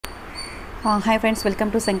Hi friends, welcome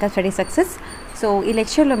to SankalpStudySuccess. So ఈ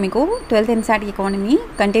లెక్చర్లో మీకు 12th NCERT economy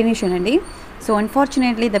కంటిన్యూషన్ అండి. So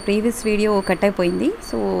unfortunately the previous video cut అయిపోయింది.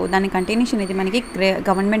 So దాని కంటిన్యూషన్ ఇది మనకి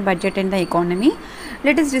government budget and the economy.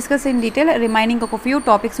 Let us discuss in detail. Remaining ఒక few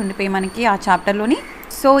topics ఉండిపోయి మనకి ఆ చాప్టర్లోని.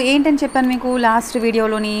 సో ఏంటని చెప్పాను మీకు లాస్ట్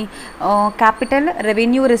వీడియోలోని, capital,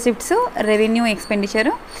 revenue receipts, revenue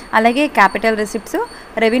expenditure, అలాగే capital receipts,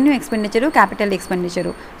 revenue expenditure, capital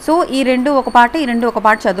expenditure. So ఈ రెండు ఒక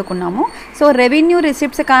పార్ట్ చదువుకున్నాము. సో రెవెన్యూ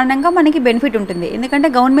రిసిప్ట్స్ కారణంగా మనకి బెనిఫిట్ ఉంటుంది, ఎందుకంటే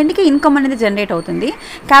గవర్నమెంట్కి ఇన్కమ్ అనేది జనరేట్ అవుతుంది.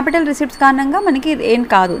 క్యాపిటల్ రిసిప్ట్స్ కారణంగా మనకి ఏం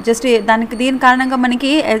కాదు, జస్ట్ దీని కారణంగా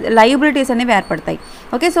మనకి లయబిలిటీస్ అనేవి ఏర్పడతాయి.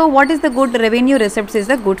 Okay, so what is the good? Revenue receipts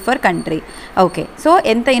is the good for country. Okay, so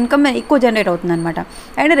ఎంత ఇన్కమ్ ఎక్కువ జనరేట్ అవుతుంది అనమాట.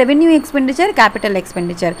 And revenue expenditure, capital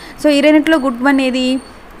expenditure. So ఈ రెండిట్లో గుడ్ వన్ ఏది?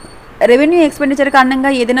 రెవెన్యూ ఎక్స్పెండిచర్ కారణంగా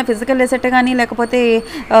ఏదైనా ఫిజికల్ అసెట్ కానీ లేకపోతే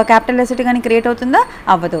క్యాపిటల్ అసెట్ కానీ క్రియేట్ అవుతుందా?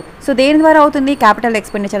 అవ్వదు. సో దేని ద్వారా అవుతుంది? క్యాపిటల్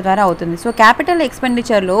ఎక్స్పెండిచర్ ద్వారా అవుతుంది. సో క్యాపిటల్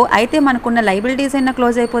ఎక్స్పెండిచర్లో అయితే మనకున్న లైబిలిటీస్ అయినా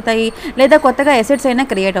క్లోజ్ అయిపోతాయి, లేదా కొత్తగా అసెట్స్ అయినా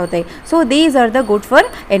క్రియేట్ అవుతాయి. So these are the good for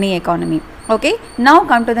any economy. Okay, now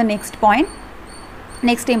come to the next point.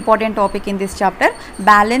 Next important topic in this chapter,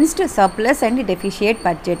 balanced, surplus and deficit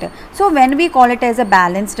budget. So when we call it as a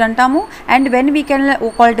balanced antamu, and when we can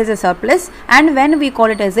call it as a surplus, and when we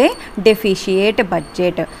call it as a deficit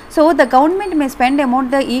budget. So the government may spend amount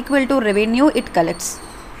the equal to revenue it collects,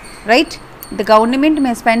 right? The government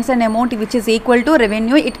may spend an amount which is equal to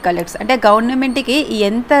revenue it collects. అంటే గవర్నమెంట్కి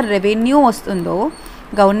ఎంత revenue వస్తుందో,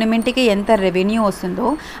 గవర్నమెంట్కి ఎంత revenue వస్తుందో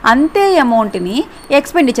అంతే అమౌంట్ని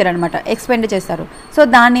expenditure అనమాట ఎక్స్పెండ్ చేస్తారు. సో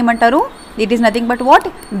దాన్ని ఏమంటారు? It is nothing but what?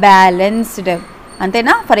 Balanced.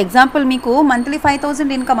 అంతేనా? ఫర్ ఎగ్జాంపుల్ మీకు మంత్లీ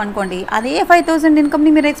 5,000 ఇన్కమ్ అనుకోండి, అదే 5,000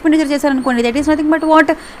 ఇన్కమ్ని మీరు ఎక్స్పెండిచర్ చేశారనుకోండి, that is nothing but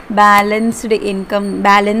what? Balanced income,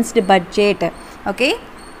 balanced budget. Okay,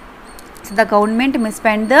 so the government may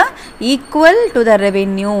spend the equal to the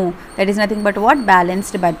revenue, that is nothing but what?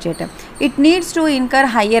 Balanced budget. It needs to incur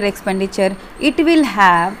higher expenditure. It will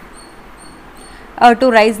have to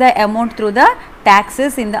raise the amount through the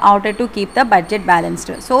taxes in the order to keep the budget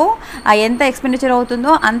balanced. So ఎంత expenditure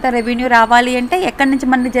అవుతుందో అంత revenue రావాలి అంటే ఎక్కడి నుంచి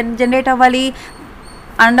మనకి generate అవ్వాలి?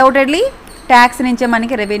 Undoubtedly tax నుంచే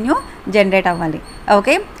మనకి రెవెన్యూ జనరేట్ అవ్వాలి.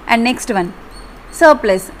 Okay, and next one,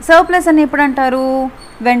 surplus. Surplus అని ఎప్పుడు అంటారు?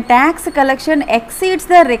 when tax collection exceeds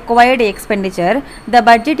the required expenditure, the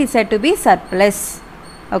budget is said to be surplus.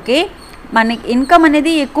 Okay, మనకి ఇన్కమ్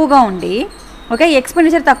అనేది ఎక్కువగా ఉండి, ఓకే,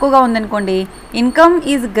 ఎక్స్పెండిచర్ తక్కువగా ఉందనుకోండి, income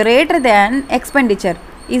is greater than expenditure,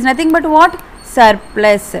 is nothing but what?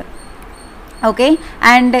 Surplus. Okay,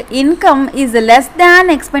 and income is less than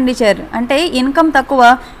expenditure, అంటే income తక్కువ,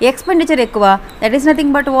 expenditure ఎక్కువ, that is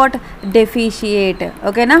nothing but what? డెఫిషియేట్.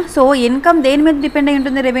 ఓకేనా? సో ఇన్కమ్ దేని మీద డిపెండ్ అయి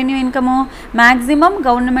ఉంటుంది? Revenue income. మ్యాక్సిమం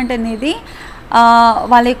గవర్నమెంట్ అనేది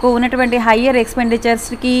వాళ్ళకు ఉన్నటువంటి హయ్యర్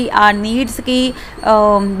ఎక్స్పెండిచర్స్కి, ఆ నీడ్స్కి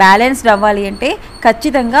బ్యాలెన్స్డ్ అవ్వాలి అంటే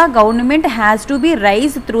ఖచ్చితంగా government has to be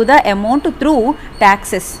rise through the amount through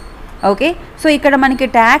taxes. Okay, so ఇక్కడ మనకి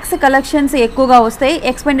ట్యాక్స్ కలెక్షన్స్ ఎక్కువగా వస్తాయి,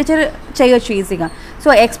 ఎక్స్పెండిచర్ చేయొచ్చు ఈజీగా. సో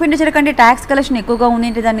ఎక్స్పెండిచర్ కంటే ట్యాక్స్ కలెక్షన్ ఎక్కువగా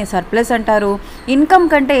ఉంటే దాన్ని సర్ప్లస్ అంటారు. ఇన్కమ్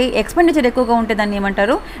కంటే ఎక్స్పెండిచర్ ఎక్కువగా ఉంటే దాన్ని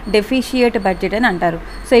ఏమంటారు? డెఫిషియేట్ బడ్జెట్ అని అంటారు.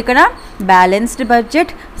 సో ఇక్కడ balanced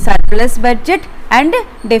budget, surplus budget and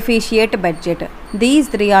డెఫిషియేట్ budget,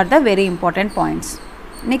 these three are the very important points.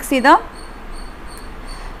 Next is the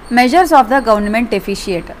measures of the government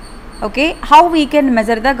deficit. Okay, how we can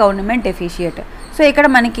measure the government deficit. So ఇక్కడ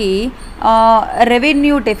మనకి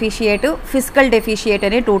revenue డెఫిషియేట్, physical డెఫిషియేట్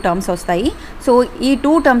అనే 2 terms వస్తాయి. So ఈ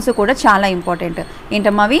 2 terms కూడా చాలా important.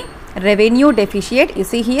 ఏంటమ్మా అవి? Revenue డెఫిషియేట్, you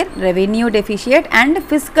see here, revenue డెఫిషియేట్ and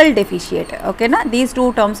physical డెఫిషియేట్. ఓకేనా? These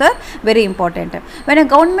 2 terms are very important. When a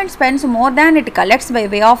government spends more than it collects by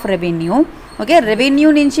way of revenue, okay, revenue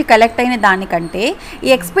నుంచి collect అయిన దానికంటే ఈ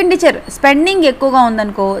ఎక్స్పెండిచర్, స్పెండింగ్ ఎక్కువగా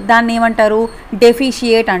ఉందనుకో, దాన్ని ఏమంటారు?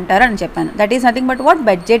 డెఫిషియేట్ అంటారు అని చెప్పాను. That is nothing but what?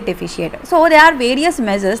 Budget డెఫిషియేట్. So they are various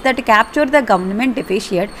measures that capture the government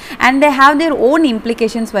డెఫిషియేట్ and they have their own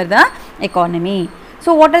implications for the economy.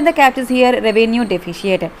 So what are the captures here? Revenue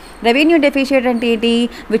deficit. Revenue deficit అంటే ఏంటి?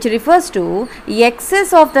 Which refers to excess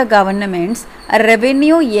of the government's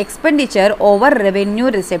revenue expenditure over revenue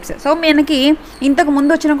receipts. So మనకి ఇంతకు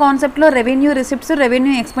ముందు వచ్చిన కాన్సెప్ట్లో revenue receipts,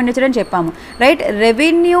 revenue expenditure అని చెప్పాము, right?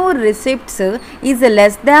 Revenue receipts is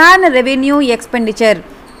less than revenue expenditure.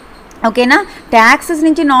 ఓకేనా? ట్యాక్సెస్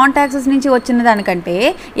నుంచి, నాన్ ట్యాక్సెస్ నుంచి వచ్చిన దానికంటే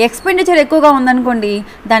ఎక్స్పెండిచర్ ఎక్కువగా ఉందనుకోండి,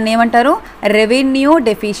 దాన్ని ఏమంటారు? రెవెన్యూ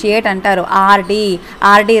డెఫిషియేట్ అంటారు.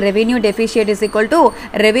 RD revenue డెఫిషియేట్ is equal to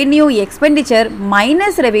revenue expenditure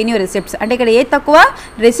minus revenue receipts. అంటే ఇక్కడ ఏది తక్కువ?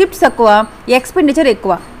 రిసిప్ట్స్ తక్కువ, ఎక్స్పెండిచర్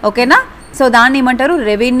ఎక్కువ. ఓకేనా? సో దాన్ని ఏమంటారు?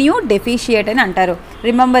 రెవెన్యూ డెఫిషియేట్ అని అంటారు.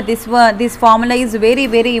 Remember this formula is very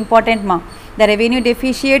very important మా. The revenue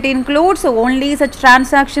deficit includes only such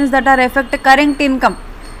transactions that are affect current income.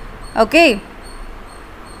 Okay.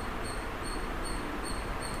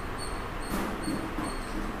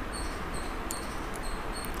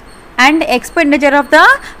 And expenditure of the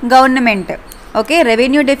government. Okay,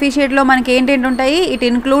 revenue డెఫిషియట్లో మనకి ఏంటంటే ఉంటాయి, it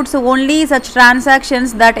includes only such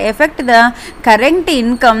transactions that effect the current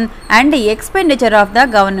income and expenditure of the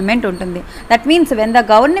government ఉంటుంది. That means when the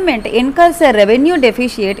government ఇన్కర్స్ a revenue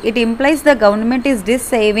deficit it implies the government is dis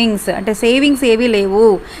savings, అంటే savings ఏవీ లేవు.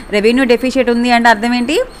 Revenue deficit ఉంది అంటే అర్థం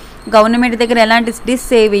ఏంటి, government దగ్గర ఎలాంటి డిస్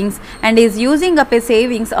savings and is using up A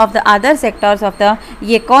savings of the other sectors of the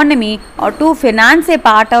economy to finance A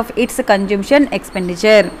part of it's consumption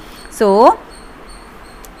expenditure. So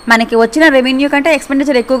మనకి వచ్చిన రెవెన్యూ కంటే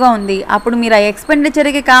ఎక్స్పెండిచర్ ఎక్కువగా ఉంది, అప్పుడు మీరు ఆ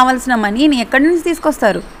ఎక్స్పెండిచర్కి కావాల్సిన మనీని ఎక్కడి నుంచి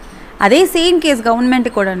తీసుకొస్తారు? అదే సేమ్ కేస్ గవర్నమెంట్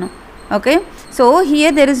కూడాను. Okay, so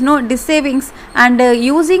here there is no dis savings and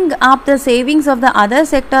using of the savings of the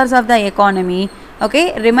other sectors of the economy. Okay,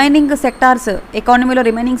 remaining sectors, ఎకానమీలో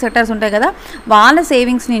రిమైనింగ్ సెక్టార్స్ ఉంటాయి కదా, వాళ్ళ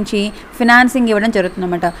సేవింగ్స్ నుంచి ఫినాన్సింగ్ ఇవ్వడం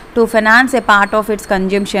జరుగుతుందన్నమాట, to finance A part of it's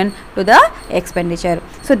consumption to the expenditure.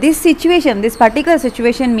 So this particular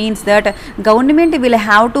situation means that government will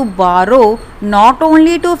have to borrow not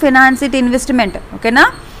only to finance it investment. ఓకేనా,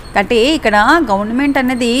 అంటే ఇక్కడ government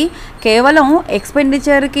అనేది కేవలం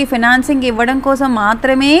ఎక్స్పెండిచర్కి ఫినాన్సింగ్ ఇవ్వడం కోసం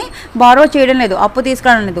మాత్రమే బారో చేయడం లేదు, అప్పు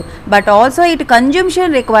తీసుకురావడం లేదు, but also it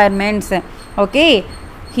consumption requirements. Okay,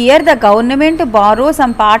 here the government borrow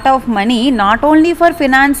some part of money not only for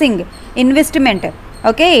financing investment,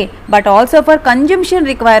 okay, but also for consumption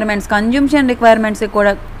requirements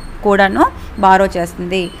కూడాను బారో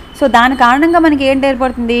చేస్తుంది. సో దాని కారణంగా మనకి ఏంటి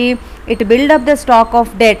ఏర్పడుతుంది, it build up the stock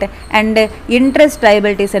of debt and interest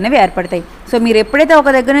liabilities అనేవి ఏర్పడతాయి. So మీరు ఎప్పుడైతే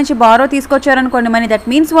ఒక దగ్గర నుంచి borrow తీసుకొచ్చారనుకోండి money, that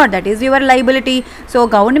means what, that is your liability. So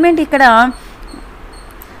government ఇక్కడ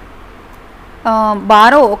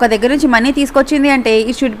బారో ఒక దగ్గర నుంచి మనీ తీసుకొచ్చింది అంటే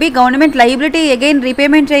it should be government liability, again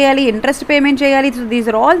repayment చేయాలి, ఇంట్రెస్ట్ పేమెంట్ చేయాలి. So these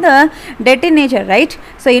are all the debt in nature, right?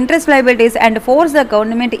 So interest liabilities and force the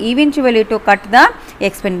government eventually to cut the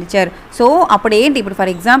expenditure. So అప్పుడు ఏంటి, ఇప్పుడు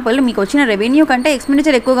for example మీకు వచ్చిన revenue కంటే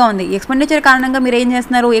expenditure ఎక్కువగా ఉంది, ఎక్స్పెండిచర్ కారణంగా మీరు ఏం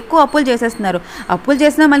చేస్తున్నారు, ఎక్కువ అప్పులు చేసేస్తున్నారు. అప్పులు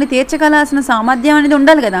చేసినా మళ్ళీ తీర్చగలాల్సిన సామర్థ్యం అనేది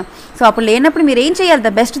ఉండాలి కదా. సో అప్పుడు లేనప్పుడు మీరు ఏం చేయాలి,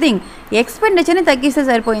 ద బెస్ట్ థింగ్ ఎక్స్పెండిచర్ని తగ్గిస్తే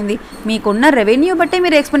సరిపోయింది. మీకున్న రెవెన్యూ బట్టే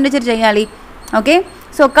మీరు ఎక్స్పెండిచర్ చేయాలి. Okay,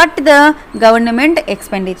 so cut the government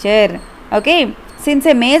expenditure. Okay, since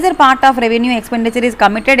a major part of revenue expenditure is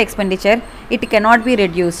committed expenditure, it cannot be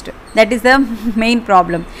reduced. That is the main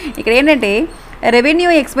problem. ఇక్కడ ఏంటంటే revenue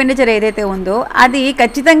expenditure ఏదైతే ఉందో అది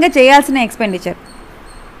ఖచ్చితంగా చేయాల్సిన ఎక్స్పెండిచర్.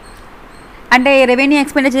 అంటే రెవెన్యూ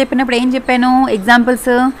ఎక్స్పెండిచర్ చెప్పినప్పుడు ఏం చెప్పాను,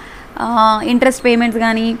 ఎగ్జాంపుల్స్ ఇంట్రెస్ట్ పేమెంట్స్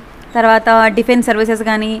కానీ, తర్వాత డిఫెన్స్ సర్వీసెస్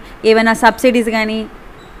కానీ, ఏమైనా సబ్సిడీస్ కానీ,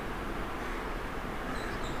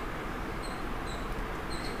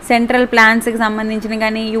 సెంట్రల్ ప్లాన్స్కి సంబంధించిన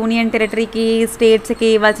కానీ, యూనియన్ టెరిటరీకి స్టేట్స్కి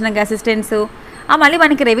ఇవ్వాల్సిన అసిస్టెన్స్. మళ్ళీ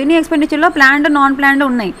మనకి రెవెన్యూ ఎక్స్పెండిచర్లో ప్లాన్డ్ నాన్ ప్లాన్డ్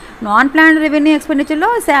ఉన్నాయి. Non planned revenue ఎక్స్పెండిచర్లో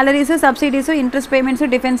salaries, subsidies, interest payments,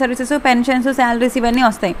 defence services, pensions, salaries ఇవన్నీ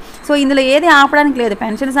వస్తాయి. సో ఇందులో ఏది ఆపడానికి లేదు,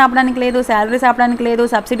 పెన్షన్స్ ఆపడానికి లేదు, శాలరీస్ ఆపడానికి లేదు,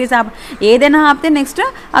 సబ్సిడీస్ ఏదైనా ఆపితే నెక్స్ట్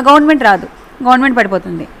ఆ గవర్నమెంట్ రాదు, గవర్నమెంట్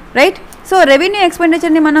పడిపోతుంది, రైట్? సో రెవెన్యూ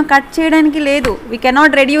ఎక్స్పెండిచర్ని మనం కట్ చేయడానికి లేదు, వీ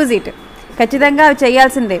కెనాట్ రెడ్యూస్ ఇట్, ఖచ్చితంగా అవి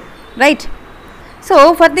చేయాల్సిందే, right? So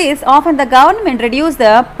for this often the government reduce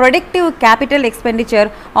the productive capital expenditure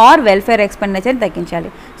or welfare expenditure తగ్గించాలి.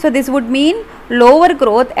 So this would mean lower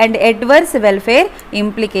growth and adverse welfare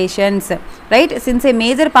implications, right? Since a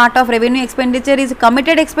major part of revenue expenditure is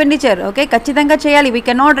committed expenditure, okay, ఖచ్చితంగా చేయాలి, we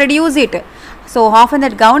cannot reduce it. So often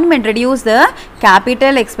that government reduce the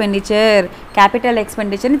capital expenditure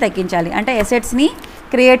ని తగ్గించాలి, అంటే అసెట్స్ని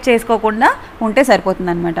create చేసుకోకుండా ఉంటే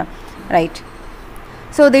సరిపోతుంది అనమాట, right?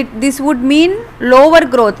 So this would mean lower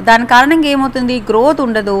growth, దాని కారణంగా ఏమవుతుంది, గ్రోత్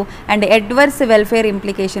ఉండదు అండ్ అడ్వర్స్ వెల్ఫేర్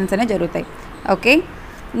ఇంప్లికేషన్స్ అనే జరుగుతాయి. Okay,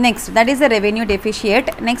 next that is the revenue deficit.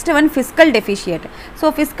 Next one fiscal deficit. So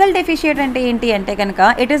fiscal deficit అంటే ఏంటి అంటే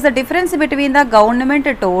కనుక it is the difference between the government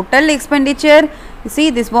total expenditure, see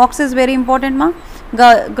this box is very important మా,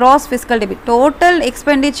 gross fiscal deficit, total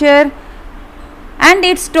expenditure and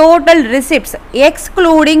its total receipts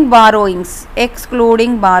excluding borrowings.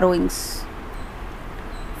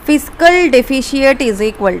 Fiscal deficit is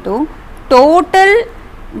equal to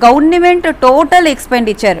government total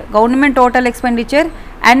expenditure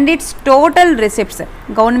and its total receipts,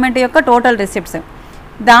 government యొక్క total receipts.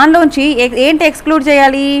 దానిలోంచి ఏంటి exclude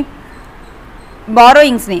చేయాలి,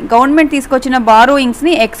 బారోయింగ్స్ని, government తీసుకొచ్చిన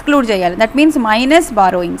బారోయింగ్స్ని exclude చేయాలి. That means minus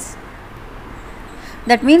borrowings.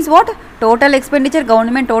 That means what? Total expenditure,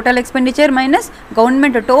 government total expenditure minus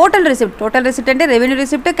government total receipt. Total receipt అంటే revenue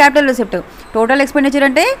receipt, capital receipt. Total expenditure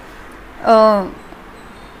అంటే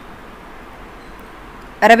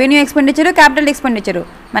revenue expenditure, capital expenditure.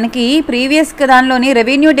 మనకి previous దానిలోని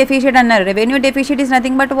revenue deficit అన్నారు. Revenue deficit is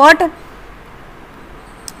nothing but what,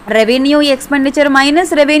 revenue expenditure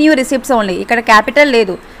minus revenue receipts only. ఇక్కడ capital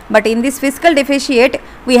లేదు. But in this physical deficit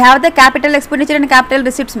we have the capital expenditure and capital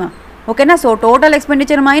receipts మా. ఓకేనా. So total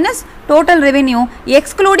expenditure minus total revenue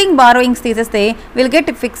excluding borrowings తీసేస్తే will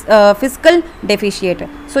get physical deficit.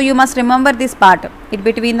 So you must remember this part, it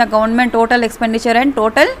between the government total expenditure and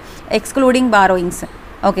total excluding borrowings.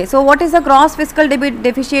 Okay, so what is the gross fiscal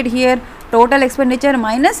deficit here? Total expenditure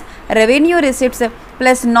minus revenue receipts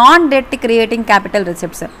plus non-debt creating capital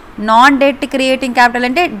receipts. Non-debt creating capital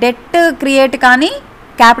అంటే debt create కానీ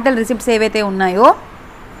capital receipts ఏవైతే ఉన్నాయో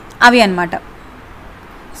అవి అన్నమాట.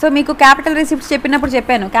 So మీకు capital receipts చెప్పినప్పుడు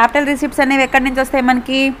చెప్పాను, capital receipts అనేవి ఎక్కడి నుంచి వస్తాయి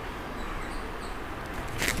మనకి,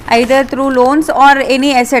 either through loans or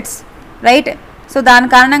any assets, right? So దాని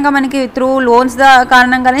కారణంగా మనకి త్రూ లోన్స్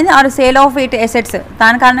కారణంగా అనేది are sale of it assets,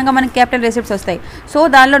 దాని కారణంగా మనకి క్యాపిటల్ రిసిప్ట్స్ వస్తాయి. సో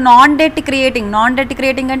దానిలో నాన్ డెట్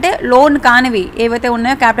క్రియేటింగ్ అంటే లోన్ కానివి ఏవైతే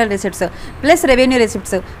ఉన్నాయో capital receipts plus revenue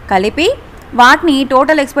receipts కలిపి వాటిని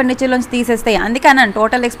టోటల్ ఎక్స్పెండిచర్లోంచి తీసేస్తాయి. అందుకని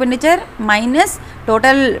total expenditure minus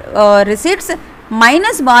total receipts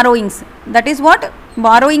minus borrowings, that is what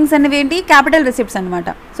borrowings అనేవి ఏంటి, క్యాపిటల్ రిసిప్ట్స్ అనమాట.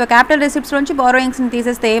 సో క్యాపిటల్ రిసిప్ట్స్ నుంచి బారోయింగ్స్ని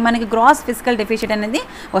తీసేస్తే మనకి గ్రాస్ ఫిజికల్ డెఫిషిట్ అనేది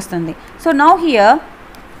వస్తుంది. So now here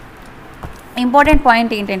important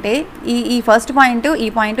point ఏంటంటే ఈ ఫస్ట్ పాయింట్, ఈ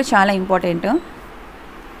పాయింట్ చాలా important.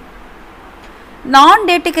 Non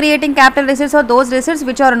debt creating capital receipts are those receipts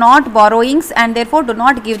which are not borrowings and therefore do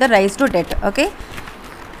not give the rise to debt. Okay,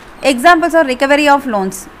 examples are recovery of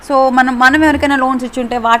loans. So మనం ఎవరికైనా loans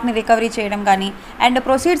ఇచ్చుంటే వాటిని recovery చేయడం కానీ, and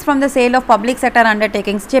proceeds from the sale of public sector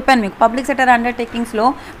undertakings. చెప్పాను మీకు, public sector అండర్టేకింగ్స్లో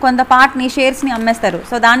కొంత పార్ట్ని షేర్స్ని అమ్మేస్తారు.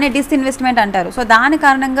 సో దాన్ని డిస్ఇన్వెస్ట్మెంట్ అంటారు. సో దాని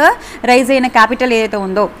కారణంగా రైజ్ అయిన క్యాపిటల్ ఏదైతే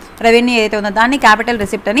ఉందో, రెవెన్యూ ఏదైతే ఉందో దాన్ని క్యాపిటల్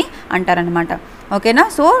రిసిప్ట్ అని అంటారనమాట. ఓకేనా.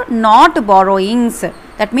 So not borrowings,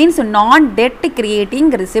 that means non debt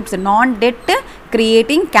creating receipts, non debt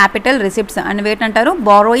creating capital receipts అని వేటంటారు.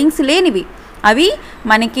 బారోయింగ్స్ లేనివి అవి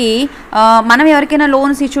మనకి మనం ఎవరికైనా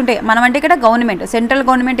లోన్స్ ఇచ్చుంటే, మనం అంటే ఇక్కడ గవర్నమెంట్, సెంట్రల్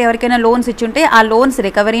గవర్నమెంట్ ఎవరికైనా లోన్స్ ఇచ్చుంటే ఆ లోన్స్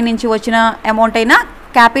రికవరీ నుంచి వచ్చిన అమౌంట్ అయినా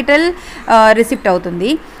క్యాపిటల్ రిసిప్ట్ అవుతుంది.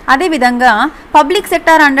 అదేవిధంగా పబ్లిక్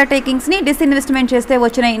సెక్టార్ అండర్టేకింగ్స్ని డిస్ఇన్వెస్ట్మెంట్ చేస్తే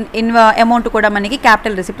వచ్చిన అమౌంట్ కూడా మనకి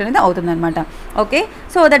క్యాపిటల్ రిసిప్ట్ అనేది అవుతుంది అనమాట. Okay,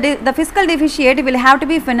 so the physical deficit will have to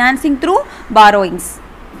be financing through borrowings.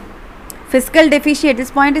 Physical deficit,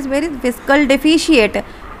 this point is very physical deficit,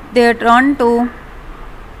 they run to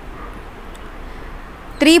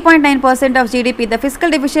 3.9% of GDP. The fiscal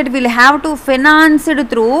deficit will have to financed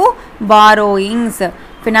through borrowings.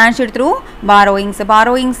 Financed through borrowings.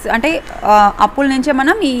 Borrowings అంటే అప్పుల నుంచే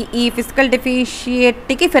మనం ఈ physical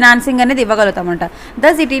డెఫిషియట్కి financing అనేది ఇవ్వగలుగుతామంట.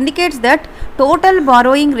 Thus it indicates that total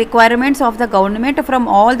borrowing requirements of the government from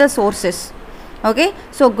all the sources. Okay,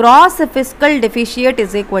 so gross fiscal deficit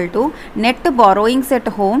is equal to net borrowings at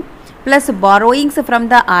home plus borrowings from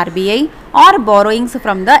the RBI or borrowings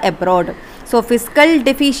from the abroad. So fiscal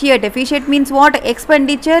deficit means what,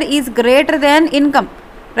 expenditure is greater than income,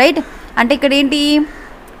 right? అంటే ఇక్కడ ఏంటి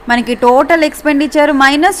మనకి total expenditure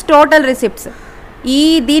minus total receipts.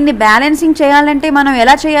 దీన్ని balancing చేయాలంటే మనం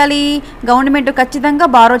ఎలా చేయాలి, government ఖచ్చితంగా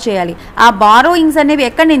బారో చేయాలి. ఆ బారోయింగ్స్ అనేవి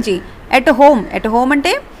ఎక్కడి నుంచి, ఎట్ హోమ్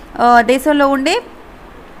అంటే దేశంలో ఉండే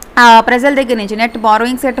ప్రజల దగ్గర నుంచి, net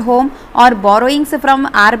borrowings at home or borrowings from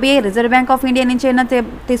RBI, reserve bank of India నుంచి అయినా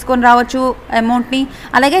తీసుకొని రావచ్చు అమౌంట్ని.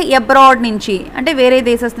 అలాగే అబ్రాడ్ నుంచి అంటే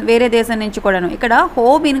వేరే దేశం నుంచి కూడాను. ఇక్కడ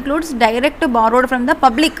home includes direct borrowed from the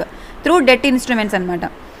public through debt instruments అనమాట.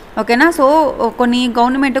 ఓకేనా. సో కొన్ని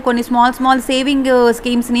గవర్నమెంట్ కొన్ని స్మాల్ సేవింగ్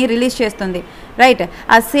స్కీమ్స్ని రిలీజ్ చేస్తుంది, రైట్?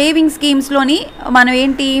 ఆ సేవింగ్ స్కీమ్స్లోని మనం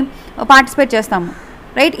ఏంటి పార్టిసిపేట్ చేస్తాము,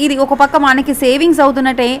 రైట్? ఇది ఒక పక్క మనకి సేవింగ్స్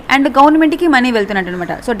అవుతున్నట్టే అండ్ గవర్నమెంట్కి మనీ వెళ్తున్నట్టు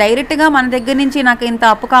అనమాట. సో డైరెక్ట్గా మన దగ్గర నుంచి నాకు ఇంత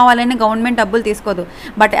అప్పు కావాలని గవర్నమెంట్ డబ్బులు తీసుకోదు.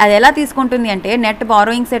 బట్ అది ఎలా తీసుకుంటుంది అంటే నెట్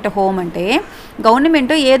బారోయింగ్స్ ఎట్ హోమ్ అంటే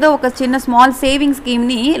గవర్నమెంట్ ఏదో ఒక చిన్న స్మాల్ సేవింగ్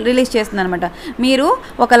స్కీమ్ని రిలీజ్ చేస్తుంది అనమాట. మీరు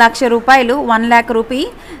 1,00,000 రూపాయలు 1,00,000 రూపీ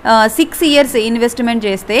 6 years ఇన్వెస్ట్మెంట్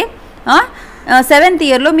చేస్తే 7th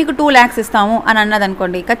yearలో మీకు 2 lakhs ఇస్తాము అని అన్నది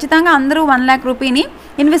అనుకోండి. ఖచ్చితంగా అందరూ 1 lakh రూపీని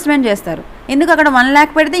ఇన్వెస్ట్మెంట్ చేస్తారు. ఎందుకు, అక్కడ 1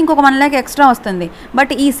 lakh పెడితే ఇంకొక 1 lakh ఎక్స్ట్రా వస్తుంది.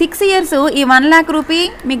 బట్ ఈ 6 years ఈ 1 lakh రూపీ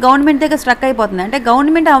మీ గవర్నమెంట్ దగ్గర స్ట్రక్ అయిపోతుంది. అంటే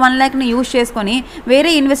గవర్నమెంట్ ఆ 1 lakhని యూజ్ చేసుకొని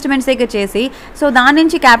వేరే ఇన్వెస్ట్మెంట్స్ దగ్గర చేసి, సో దాని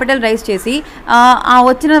నుంచి క్యాపిటల్ రైజ్ చేసి ఆ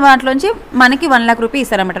వచ్చిన వాటిలోంచి మనకి 1 lakh రూపీ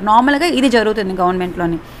ఇస్తారన్నమాట. నార్మల్గా ఇది జరుగుతుంది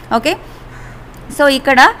గవర్నమెంట్లోని. ఓకే, సో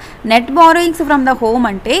ఇక్కడ net borrowings from the home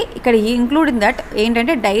అంటే ఇక్కడ ఇంక్లూడింగ్ దట్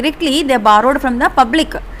ఏంటంటే directly they borrowed from the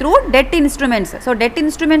public through debt instruments. So det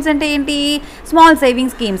instruments అంటే ఏంటి, small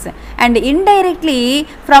saving schemes. And indirectly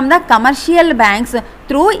from the commercial banks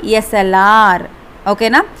through SLR.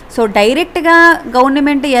 ఓకేనా. So డైరెక్ట్గా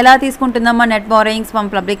government ఎలా తీసుకుంటుందమ్మా net borrowings from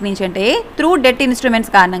public నుంచి అంటే through debt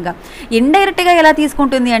instruments కారణంగా. ఇండైరెక్ట్గా ఎలా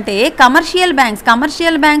తీసుకుంటుంది అంటే కమర్షియల్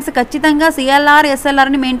బ్యాంక్స్ ఖచ్చితంగా సిఎల్ఆర్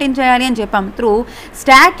ఎస్ఎల్ఆర్ని మెయింటైన్ చేయాలి అని చెప్పాం. త్రూ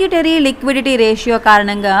స్టాట్యూటరీ లిక్విడిటీ రేషియో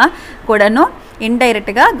కారణంగా కూడాను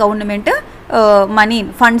ఇండైరెక్ట్గా గవర్నమెంట్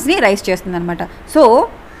ఫండ్స్ని రైజ్ చేస్తుంది అనమాట. So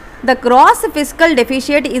the gross fiscal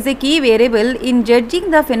deficit is a key variable in judging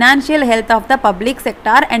the financial health of the public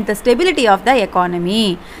sector and the stability of the economy.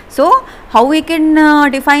 So how we can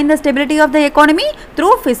define the stability of the economy?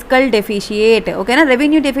 Through fiscal deficit. Okay na,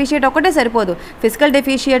 revenue deficit okate saripodu, fiscal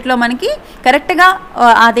deficit lo manaki correct ga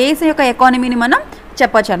aa desha yoka economy ni manam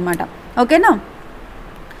cheppochu anamata. Okay na.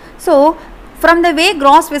 So from the way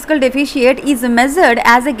gross fiscal deficit is measured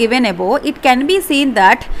as a given above, it can be seen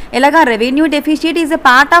that elaga revenue deficit is a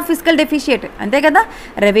part of fiscal deficit. Ante kada,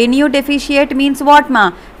 revenue deficit means what ma,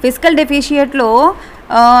 fiscal deficit lo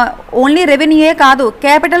only రెవెన్యూయే కాదు,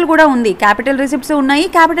 capital కూడా ఉంది, capital receipts ఉన్నాయి,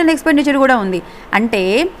 capital expenditure కూడా ఉంది. అంటే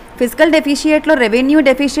physical డెఫిషియట్లో revenue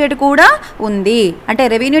deficit కూడా ఉంది. అంటే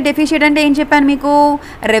రెవెన్యూ డెఫిషియట్ అంటే ఏం చెప్పాను మీకు,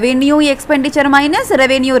 revenue expenditure minus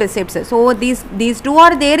revenue receipts. So these two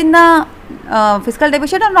are there in the fiscal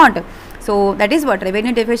deficit or not. So that is what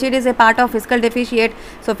revenue deficit is a part of fiscal deficit.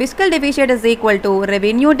 So fiscal deficit is equal to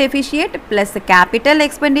revenue deficit plus capital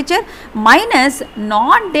expenditure minus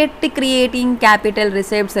non debt creating capital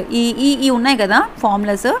receipts. ఈ ఉన్నాయి కదా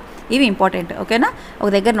formulas, ఇవి important. ఓకేనా, ఒక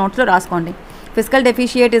దగ్గర నోట్స్లో రాసుకోండి. fiscal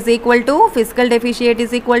deficit is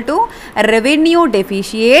equal to revenue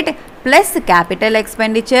deficit plus capital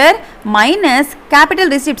expenditure minus capital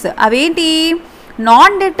receipts. అవేంటి,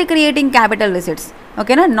 non debt creating capital receipts.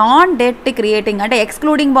 ఓకేనా, నాన్ డెట్ క్రియేటింగ్ అంటే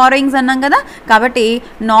ఎక్స్క్లూడింగ్ బారోయింగ్స్ అన్నాం కదా, కాబట్టి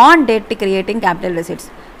non debt creating capital receipts.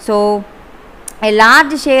 So a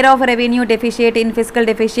large share of revenue deficit in fiscal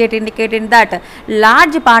deficit indicating that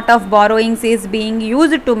large part of borrowings is being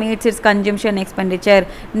used to meet its consumption expenditure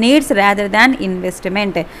needs rather than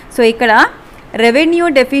investment. So ikkada revenue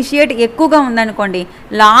deficit ఎక్కువగా ఉందనుకోండి,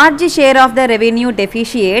 large share of the revenue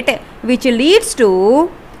deficit which leads to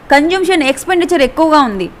consumption expenditure ఎక్కువగా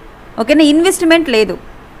ఉంది. ఓకేనా, investment లేదు.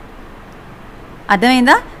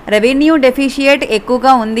 అర్థమైందా, revenue deficit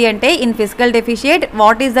ఎక్కువగా ఉంది అంటే in physical deficit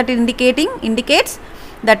what is that indicates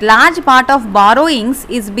that large part of borrowings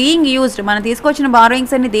is being used. మనం తీసుకొచ్చిన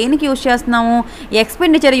బారోయింగ్స్ అన్ని దేనికి యూజ్ చేస్తున్నాము,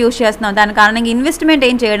 ఎక్స్పెండిచర్ యూజ్ చేస్తున్నాం. దాని కారణంగా ఇన్వెస్ట్మెంట్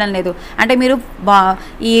ఏం చేయడం లేదు. అంటే మీరు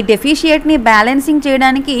ఈ డెఫిషియట్ని బ్యాలెన్సింగ్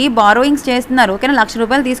చేయడానికి బారోయింగ్స్ చేస్తున్నారు. ఓకేనా,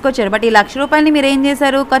 ₹1,00,000 తీసుకొచ్చారు, బట్ ఈ ₹1,00,000 మీరు ఏం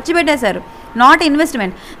చేశారు, ఖర్చు పెట్టేశారు. Not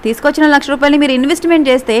investment. తీసుకొచ్చిన ₹1,00,000 మీరు ఇన్వెస్ట్మెంట్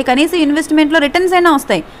చేస్తే కనీసం ఇన్వెస్ట్మెంట్లో రిటర్న్స్ అయినా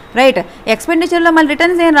వస్తాయి, రైట్. ఎక్స్పెండిచర్లో మళ్ళీ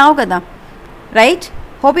రిటర్న్స్ ఏం రావు కదా, right.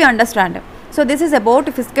 Hope you understand. So this is about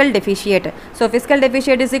fiscal deficit. So fiscal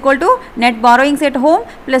deficit is equal to net borrowings at home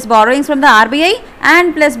plus borrowings from the RBI and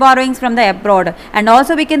plus borrowings from the abroad. And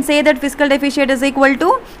also we can say that fiscal deficit is equal to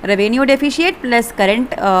revenue deficit plus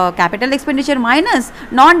current capital expenditure minus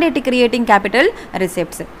non-debt creating capital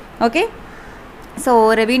receipts. Okay. So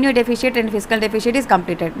revenue deficit and fiscal deficit is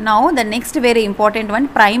completed. Now the next very important one,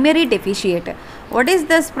 primary deficit. What is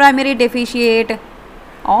this primary deficit?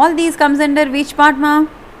 All these comes under which part ma?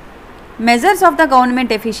 Measures of the government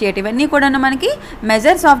deficit. ఇవన్నీ కూడా మనకి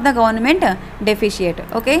measures of the government deficit.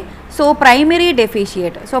 Okay, so primary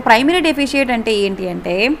deficit. So primary deficit అంటే ఏంటి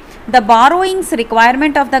అంటే the borrowings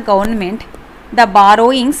requirement of the government, the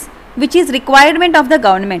borrowings which is requirement of the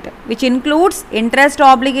government which includes interest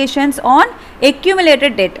obligations on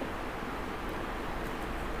accumulated debt.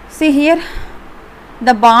 See here,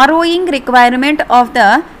 the borrowing requirement of the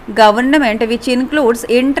government which includes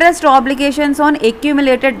interest obligations on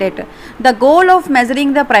accumulated debt. The goal of measuring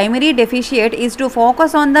the primary deficit is to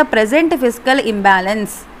focus on the present fiscal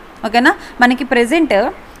imbalance. Okay na, manaki present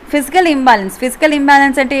fiscal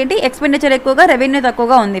imbalance ante enti, expenditure ekkuva revenue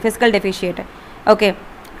takkuva undi, fiscal deficit. Okay,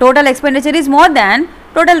 total expenditure is more than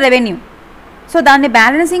total revenue. So danni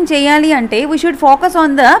balancing cheyali ante we should focus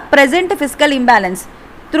on the present fiscal imbalance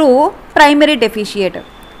through primary deficit.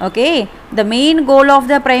 Okay, the main goal of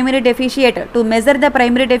the primary deficit, to measure the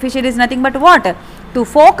primary deficit, is nothing but what, to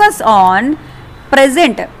focus on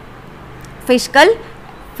present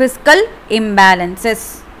fiscal imbalances.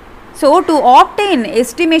 So to obtain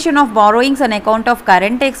estimation of borrowings on account of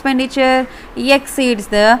current expenditure exceeds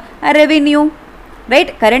the revenue, right.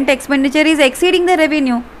 Current expenditure is exceeding the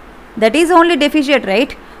revenue, that is only deficit,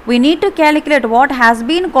 right. we need to calculate what has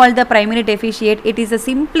been called the primary deficit. It is a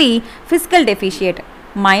simply fiscal deficit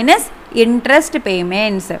minus interest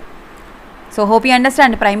payments. So hope you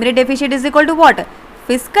understand, primary deficit is equal to what?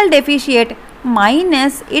 Fiscal deficit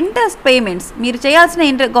minus interest payments. మీరు చేయాల్సిన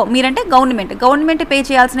మీరంటే government pay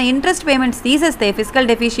చేయాల్సిన interest payments తీసేస్తే physical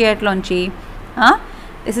డెఫిషియట్లోంచి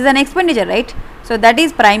this is an expenditure, right? So that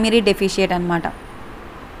is primary deficit అనమాట.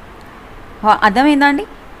 అర్థమైందా అండి?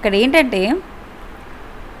 ఇక్కడ ఏంటంటే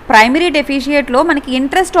ప్రైమరీ డెఫిషియట్లో మనకి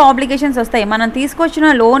ఇంట్రెస్ట్ ఆబ్లిగేషన్స్ వస్తాయి. మనం తీసుకొచ్చిన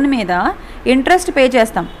లోన్ మీద ఇంట్రెస్ట్ పే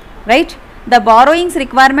చేస్తాం, right? The borrowings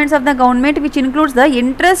requirements of the government which includes the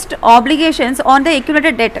interest obligations on the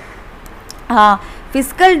accumulated debt.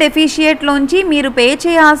 Physical డెఫిషియట్లోంచి మీరు పే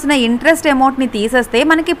చేయాల్సిన ఇంట్రెస్ట్ అమౌంట్ని తీసేస్తే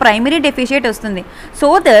మనకి ప్రైమరీ డెఫిషియట్ వస్తుంది. So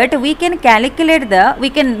that we can calculate we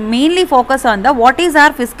can mainly focus on the what is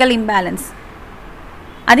our physical imbalance,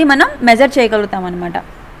 అది మనం measure చేయగలుగుతాం అనమాట.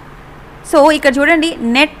 సో ఇక్కడ చూడండి,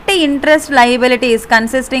 net interest liabilities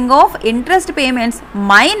consisting of interest payments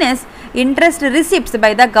minus interest receipts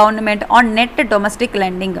by the government on net domestic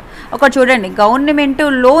lending. ఒక చూడండి, government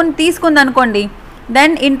loan తీసుకుందనుకోండి,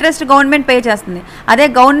 then interest government pay చేస్తుంది. అదే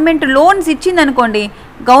గవర్నమెంట్ లోన్స్ ఇచ్చిందనుకోండి,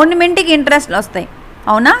 గవర్నమెంట్కి ఇంట్రెస్ట్లు వస్తాయి.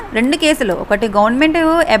 అవునా? రెండు కేసులు, ఒకటి గవర్నమెంట్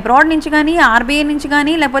అబ్రాడ్ నుంచి కానీ ఆర్బీఐ నుంచి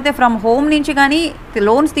కానీ లేకపోతే ఫ్రమ్ హోమ్ నుంచి కానీ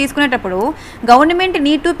లోన్స్ తీసుకునేటప్పుడు government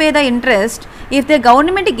need to pay the interest. If the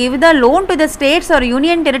government give the loan to the states are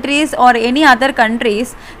union territories or any other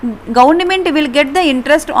countries, government will get the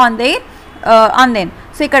interest on then.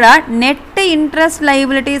 So ఇక్కడ net interest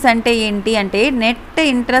liabilities అంటే ఏంటి అంటే, net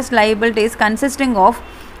interest liabilities consisting of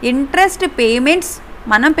interest payments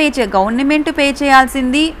మనం government pay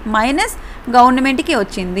చేయాల్సింది minus గవర్నమెంట్కి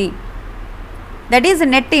వచ్చింది, that is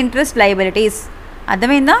net interest liabilities.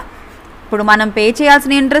 అర్థమైందా? ఇప్పుడు మనం పే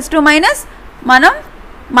చేయాల్సిన ఇంట్రెస్ట్ మైనస్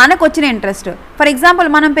మనకు వచ్చిన ఇంట్రెస్ట్. ఫర్ ఎగ్జాంపుల్,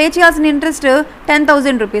 మనం పే చేయాల్సిన ఇంట్రెస్ట్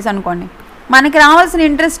 10,000 రూపీస్ అనుకోండి, మనకి రావాల్సిన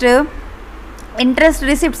ఇంట్రెస్ట్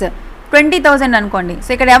రిసిప్ట్స్ 20,000 అనుకోండి. సో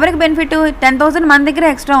ఇక్కడ ఎవరికి బెనిఫిట్? 10,000 మన దగ్గర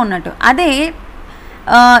ఎక్స్ట్రా ఉన్నట్టు. అదే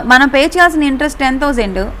మనం పే చేయాల్సిన ఇంట్రెస్ట్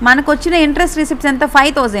 10,000, మనకు వచ్చిన ఇంట్రెస్ట్ రిసిప్ట్స్ ఎంత?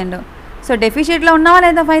 5,000. సో డెఫిషియట్లో ఉన్నావా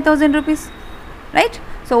లేదా 5,000 rupees, right?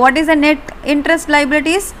 So what is the net interest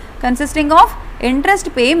liabilities consisting of interest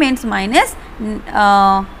payments minus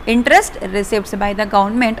interest receipts by the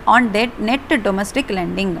government on net domestic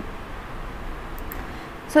lending.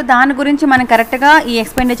 So దాని గురించి మనం కరెక్ట్గా ఈ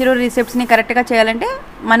ఎక్స్పెండిచర్ రిసిప్ట్స్ని కరెక్ట్గా చేయాలంటే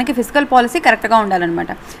మనకి ఫిజికల్ పాలసీ కరెక్ట్గా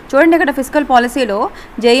ఉండాలన్నమాట. చూడండి, ఇక్కడ ఫిజికల్ పాలసీలో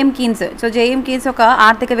JM Keynes. So JM Keynes ఒక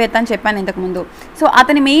ఆర్థికవేత్త అని చెప్పాను ఇంతకుముందు. సో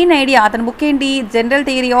అతని మెయిన్ ఐడియా, అతని బుక్ ఏంటి? General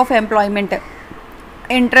theory of employment,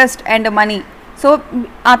 interest and money. So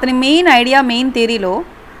అతని మెయిన్ థియరీలో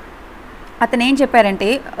అతను ఏం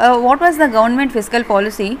చెప్పారంటే, what was the government physical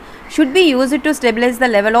policy should be used to stabilise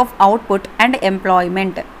the level of output and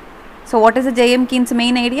employment. So what is the JM Keynes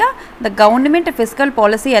main idea? The government physical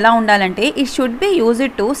policy ఎలా ఉండాలంటే, it should be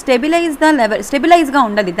used to స్టెబిలైజ్గా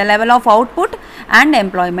ఉండాలి the level of output and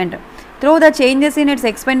employment through the changes in it's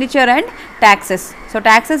expenditure and taxes. So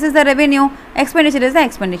taxes is the revenue, expenditure is the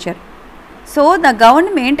expenditure. So the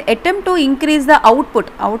government attempt to increase the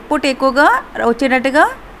output ఎక్కువగా వచ్చేటట్టుగా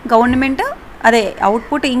government, అదే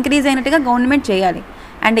output increase అయినట్టుగా government చేయాలి,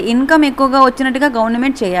 and income ఎక్కువగా వచ్చినట్టుగా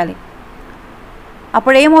government చేయాలి.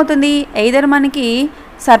 అప్పుడు ఏమవుతుంది? ఎయిదర్ మనకి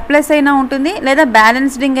సర్ప్లస్ అయినా ఉంటుంది లేదా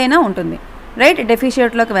బ్యాలెన్స్డింగ్ అయినా ఉంటుంది, రైట్?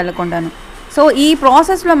 డెఫిషియట్లోకి వెళ్ళకుండాను. సో ఈ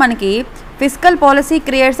ప్రాసెస్లో మనకి physical policy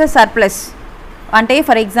creates a surplus. అంటే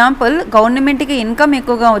ఫర్ ఎగ్జాంపుల్, గవర్నమెంట్కి ఇన్కమ్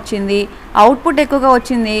ఎక్కువగా వచ్చింది, అవుట్పుట్ ఎక్కువగా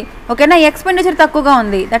వచ్చింది, ఓకేనా, ఎక్స్పెండిచర్ తక్కువగా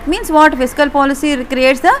ఉంది. That means what? Physical policy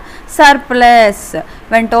creates the surplus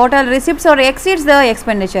when total receipts are exceeds the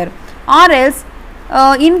expenditure, or else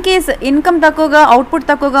in case income తక్కువగా, అవుట్పుట్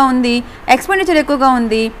తక్కువగా ఉంది, ఎక్స్పెండిచర్ ఎక్కువగా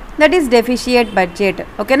ఉంది, దట్ ఈస్ డెఫిషియట్ బడ్జెట్.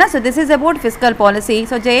 ఓకేనా? So this is about physical policy.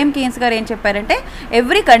 So JM Keynes గారు ఏం చెప్పారంటే,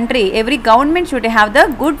 every country, every government should have the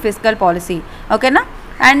good physical policy. ఓకేనా?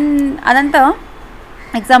 అండ్ అదంతా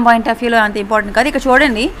ఎగ్జామ్ పాయింట్ ఆఫ్ వ్యూలో అంత ఇంపార్టెంట్ కాదు. ఇక్కడ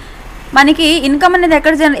చూడండి, మనకి ఇన్కమ్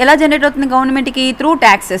అనేది ఎలా జనరేట్ అవుతుంది గవర్నమెంట్కి? Through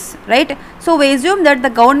taxes, right? So we assume that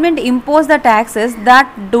the government impose the taxes that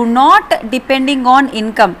do not depending on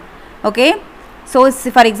income. Okay, so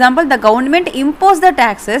for example, the government impose the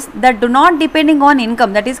taxes that do not depending on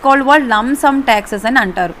income, that is called what? Lump sum taxes అని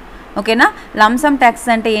అంటారు. ఓకేనా? Lump some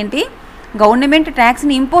taxes అంటే ఏంటి? Government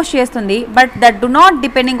ట్యాక్స్ని impose చేస్తుంది, but that do not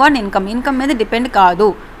depending on income మీద depend కాదు.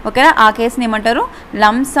 ఓకేనా? ఆ కేసుని ఏమంటారు?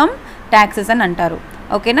 లంప్ సమ్ ట్యాక్సెస్ అని అంటారు.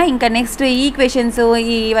 ఓకేనా? ఇంకా నెక్స్ట్ ఈక్వేషన్స్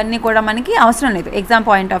ఇవన్నీ కూడా మనకి అవసరం లేదు ఎగ్జామ్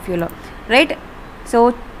పాయింట్ ఆఫ్ వ్యూలో, రైట్? సో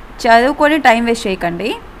చదువుకొని టైం వేస్ట్ చేయకండి.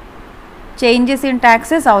 చేంజెస్ ఇన్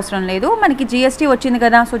ట్యాక్సెస్ అవసరం లేదు, మనకి జిఎస్టీ వచ్చింది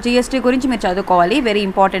కదా. సో జిఎస్టీ గురించి మీరు చదువుకోవాలి, వెరీ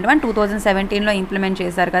ఇంపార్టెంట్ వన్, 2017లో ఇంప్లిమెంట్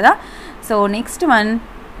చేశారు కదా. So next one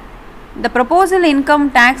The proposal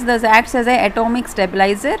income tax thus acts as a atomic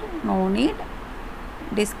stabilizer. No need.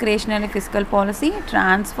 Discretionary fiscal policy,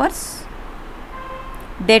 transfers,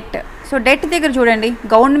 debt. So debt దగ్గర చూడండి,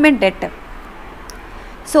 గవర్నమెంట్ డెట్.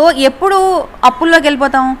 సో ఎప్పుడు అప్పుల్లోకి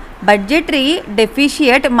వెళ్ళిపోతాం? Budgetary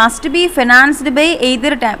deficit must be financed by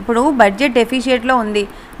either ఇప్పుడు budget డెఫిషియట్లో ఉంది.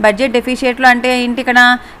 Budget డెఫిషియట్లో అంటే ఏంటి? ఇక్కడ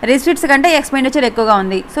receipts కంటే ఎక్స్పెండిచర్ ఎక్కువగా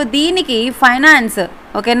ఉంది. సో దీనికి ఫైనాన్స్,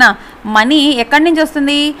 ఓకేనా, మనీ ఎక్కడి నుంచి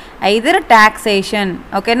వస్తుంది? ఎయిదర్ ట్యాక్సేషన్,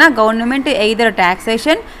 ఓకేనా, గవర్నమెంట్ ఎయిదర్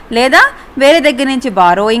ట్యాక్సేషన్ లేదా వేరే దగ్గర నుంచి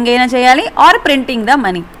బారోయింగ్ అయినా చేయాలి, are printing the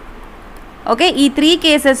money. Okay, ఈ 3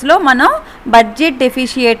 కేసెస్లో మనం బడ్జెట్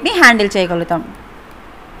డెఫిషియట్ని హ్యాండిల్ చేయగలుగుతాం.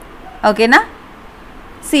 ఓకేనా?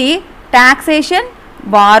 C taxation,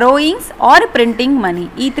 borrowings are printing money,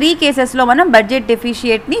 ఈ 3 కేసెస్లో మనం బడ్జెట్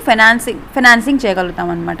డెఫిషియట్ని ఫైనాన్సింగ్ చేయగలుగుతాం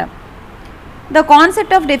అనమాట. The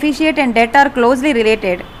concept of deficit and debt are closely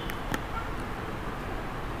related.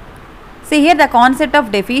 See here, the concept of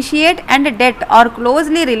deficit and debt are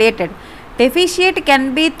closely related. Deficit can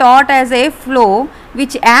be thought as a flow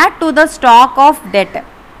which add to the stock of debt.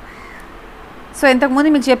 So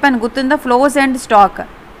ఇంతకుముందు మీకు చెప్పాను, గుర్తుందా? Flows and stock,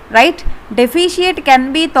 right? Deficit can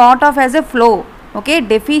be thought of as a flow. Okay,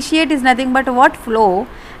 deficit is nothing but what? Flow.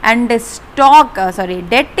 And stock,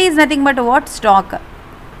 debt is nothing but what? Stock.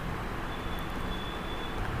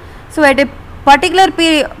 So at a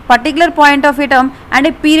particular point of a term and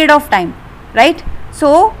a period of time, right? So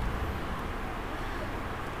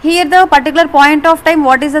here the particular point of time,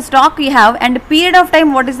 what is the stock we have, and period of time,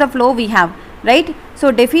 what is the flow we have, right? So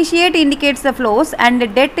deficit indicates the flows and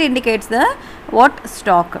debt indicates the what?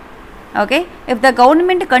 Stock. Okay, if the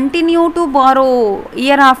government continue to borrow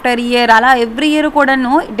year after year, అలా every year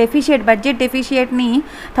కూడాను deficit, budget డెఫిషియట్ని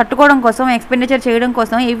తట్టుకోవడం కోసం, expenditure చేయడం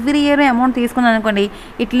కోసం every year amount తీసుకుందాం అనుకోండి,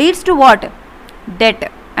 it leads to what? Debt.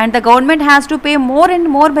 And the government has to pay more and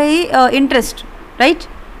more by interest, right?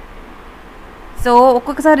 So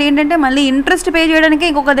ఒక్కొక్కసారి ఏంటంటే మళ్ళీ ఇంట్రెస్ట్ పే చేయడానికి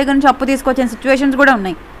ఇంకొక దగ్గర నుంచి అప్పు తీసుకొచ్చిన సిచ్యువేషన్స్ కూడా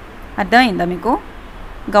ఉన్నాయి. అర్థమైందా మీకు?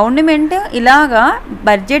 గవర్నమెంట్ ఇలాగా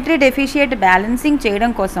బడ్జెటరీ డెఫిషియట్ బ్యాలెన్సింగ్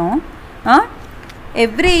చేయడం కోసం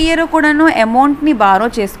ఎవ్రీ ఇయర్ కూడాను అమౌంట్ని బారో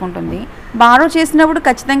చేసుకుంటుంది. బారో చేసినప్పుడు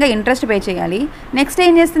ఖచ్చితంగా ఇంట్రెస్ట్ పే చేయాలి. నెక్స్ట్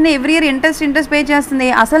ఏం చేస్తుంది? ఎవ్రీ ఇయర్ ఇంట్రెస్ట్ పే చేస్తుంది,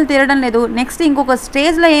 అసలు తీరడం లేదు. నెక్స్ట్ ఇంకొక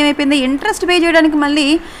స్టేజ్లో ఏమైపోయింది? ఇంట్రెస్ట్ పే చేయడానికి మళ్ళీ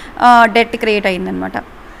డెట్ క్రియేట్ అయిందనమాట.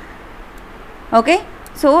 Okay,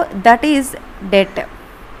 so that is debt.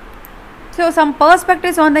 So some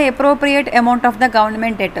perspectives on the appropriate amount of the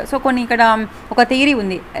government debt. So కొన్ని ఇక్కడ ఒక థియరీ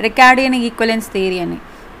ఉంది, రికార్డియన్ ఈక్వలెన్స్ థియరీ అని.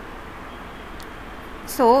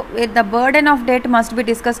 So the burden of debt must be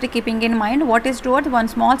discussed keeping in mind what is true at one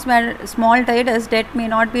small trader's debt may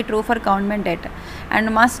not be true for government debt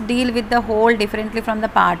and must deal with the whole differently from the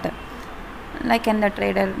part, like in the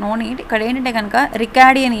trader. No need. ikkada entante ganaka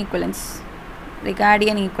Ricardian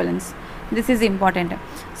equivalence, this is important.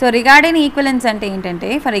 So Ricardian equivalence ante entante,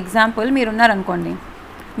 for example మీరు ఉన్నారు అనుకోండి,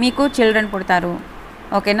 మీకు children పుడతారు,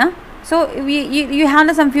 ఓకేనా? So you have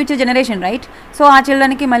some future generation, right? So ఆ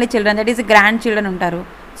చిల్డ్రన్కి మళ్ళీ children, that is grand children ఉంటారు.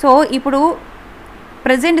 So ఇప్పుడు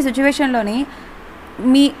ప్రజెంట్ సిచ్యువేషన్లోని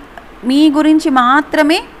మీ గురించి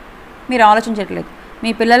మాత్రమే మీరు ఆలోచించట్లేదు,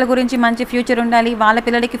 మీ పిల్లల గురించి మంచి ఫ్యూచర్ ఉండాలి, వాళ్ళ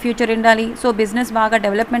పిల్లలకి ఫ్యూచర్ ఉండాలి, సో బిజినెస్ బాగా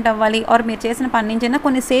డెవలప్మెంట్ అవ్వాలి, ఆర్ మీరు చేసిన పని నుంచి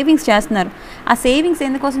కొన్ని సేవింగ్స్ చేస్తున్నారు. ఆ సేవింగ్స్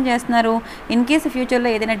ఎందుకోసం చేస్తున్నారు? ఇన్ కేసు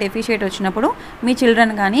ఫ్యూచర్లో ఏదైనా డెఫిషియట్ వచ్చినప్పుడు మీ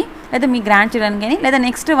చిల్డ్రన్ కానీ లేదా మీ గ్రాండ్ చిల్డ్రన్ కానీ లేదా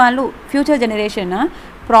నెక్స్ట్ వాళ్ళు ఫ్యూచర్ జనరేషన్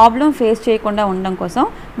ప్రాబ్లం ఫేస్ చేయకుండా ఉండడం కోసం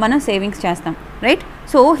మనం సేవింగ్స్ చేస్తాం, right?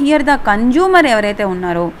 So here the consumer ఎవరైతే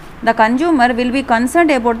ఉన్నారో, the consumer will be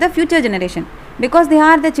concerned about the future generation because they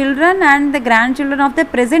are the children and the grand children of the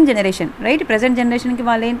present generation, right? Present జనరేషన్కి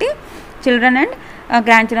వాళ్ళు ఏంటి? చిల్డ్రన్ అండ్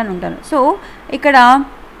గ్రాండ్ చిల్డ్రన్ ఉంటారు. So ఇక్కడ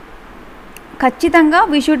ఖచ్చితంగా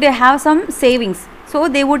we should have some savings. So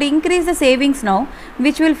they would increase the savings now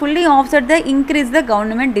which will fully offset the increase the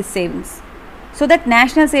government dis savings so that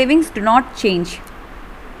national savings do not change.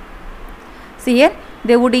 See here,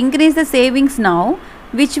 they would increase the savings now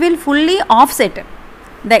which will fully offset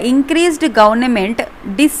the increased government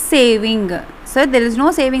dis-saving. So there is no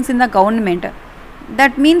savings in the government.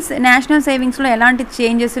 That means national savings lo elanti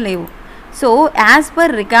changes levu. So as per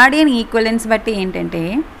Ricardian equivalence batti entante,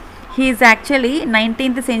 he is actually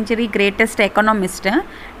 19th century greatest economist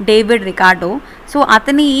David Ricardo. So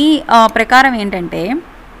atani prakaram entante,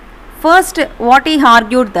 first what he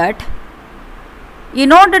argued that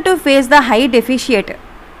in order to face the high deficit,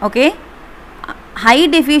 okay, high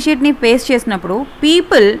deficit ni face చేసినప్పుడు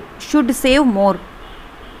people should save more,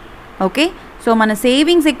 okay? So మన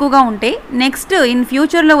savings ఎక్కువగా ఉంటే next in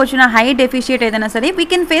ఫ్యూచర్లో వచ్చిన high deficit ఏదైనా సరే we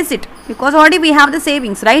can face it because already we have the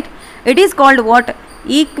savings, right? It is called what?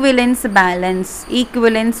 Equivalence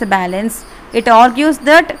balance. It argues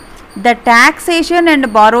that the taxation and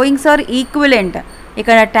borrowings are equivalent.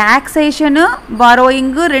 ఇక్కడ taxation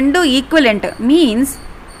borrowing రెండు equivalent,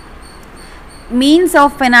 means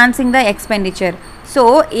of financing the expenditure. So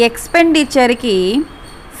ఎక్స్పెండిచర్కి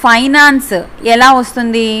finance ఎలా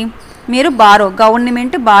వస్తుంది? మీరు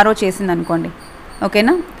government borrow చేసింది అనుకోండి,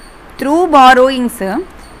 ఓకేనా. Through borrowings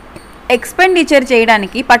expenditure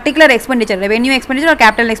చేయడానికి, particular expenditure, revenue expenditure are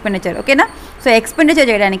capital expenditure, ఓకేనా. సో ఎక్స్పెండిచర్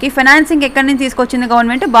చేయడానికి ఫైనాన్సింగ్ ఎక్కడి నుంచి తీసుకొచ్చింది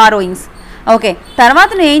గవర్నమెంట్? బారోయింగ్స్. ఓకే, తర్వాత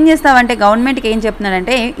నువ్వు ఏం చేస్తావంటే గవర్నమెంట్కి ఏం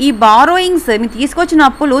చెప్తున్నాడంటే ఈ బారోయింగ్స్ మీరు తీసుకొచ్చిన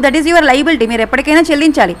అప్పులు దట్ ఈస్ యువర్ లైబిలిటీ, మీరు ఎప్పటికైనా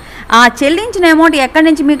చెల్లించాలి. ఆ చెల్లించిన అమౌంట్ ఎక్కడి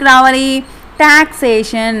నుంచి మీకు రావాలి?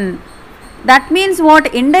 టాక్సేషన్. That means what?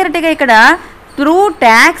 ఇండైరెక్ట్గా ఇక్కడ త్రూ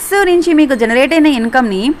ట్యాక్స్ నుంచి మీకు జనరేట్ అయిన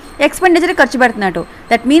ఇన్కమ్ని ఎక్స్పెండిచర్ ఖర్చు పెడుతున్నట్టు.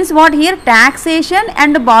 That means what here? Taxation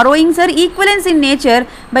and borrowings are equivalence in nature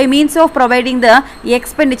by means of providing the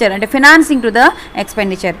expenditure, అంటే financing to the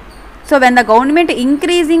expenditure. So when the government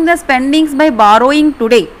increasing the spendings by borrowing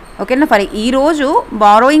today, ఓకేనా, for ఈరోజు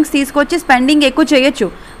borrowings తీసుకొచ్చి spending ఎక్కువ చేయొచ్చు,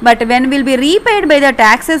 but when will be repaid by the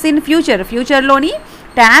taxes in ఫ్యూచర్లోని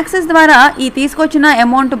taxes ద్వారా ఈ తీసుకొచ్చిన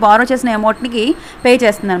amount, borrow చేసిన అమౌంట్కి పే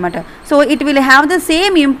చేస్తుంది అనమాట. So it will have the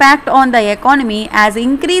same impact on the economy as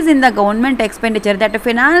increase in the government expenditure that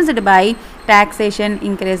financed by taxation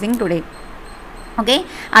increasing today. Okay,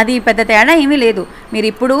 అది పెద్ద తేడా ఏమీ లేదు. మీరు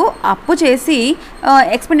ఇప్పుడు అప్పు చేసి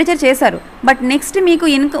ఎక్స్పెండిచర్ చేశారు, బట్ నెక్స్ట్ మీకు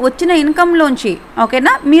వచ్చిన ఇన్కమ్లోంచి,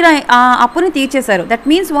 ఓకేనా, మీరు ఆ అప్పుని తీర్చేశారు. That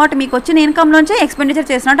means what? మీకు వచ్చిన ఇన్కమ్లోంచే ఎక్స్పెండిచర్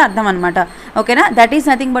చేసినట్టు అర్థం అనమాట, ఓకేనా. That is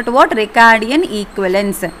nothing but what? రికార్డియన్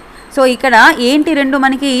equivalence. So ఇక్కడ ఏంటి రెండు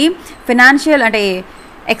మనకి ఫినాన్షియల్ అంటే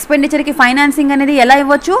ఎక్స్పెండిచర్కి ఫైనాన్సింగ్ అనేది ఎలా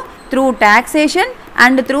ఇవ్వచ్చు? Through taxation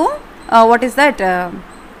and through what is that?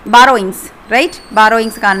 Borrowings, right?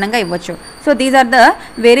 Borrowings కారణంగా ఇవ్వచ్చు. So these are the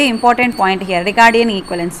very important point here, రికార్డియన్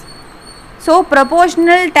equivalence. So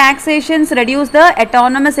proportional టాక్సేషన్స్ reduce the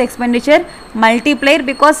autonomous expenditure multiplier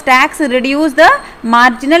because tax reduce the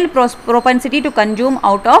marginal propensity to consume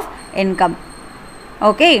out of income.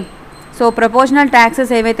 Okay, so proportional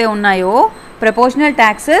taxes ఏవైతే ఉన్నాయో proportional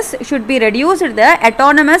taxes should be reduced the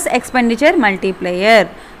autonomous expenditure multiplier.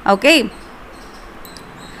 Okay,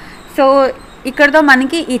 so ఇక్కడతో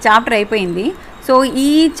మనకి ఈ chapter అయిపోయింది. So ఈ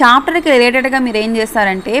చాప్టర్కి రిలేటెడ్గా మీరు ఏం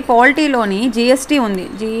చేస్తారంటే పాలిటీలోని జిఎస్టీ ఉంది,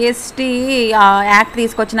 జిఎస్టీ యాక్ట్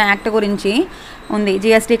తీసుకొచ్చిన యాక్ట్ గురించి ఉంది,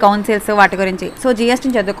 జిఎస్టీ కౌన్సిల్స్ వాటి గురించి. సో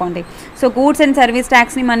జిఎస్టీని చదువుకోండి. సో గూడ్స్ అండ్ సర్వీస్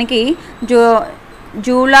ట్యాక్స్ని మనకి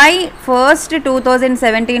జూలై 1,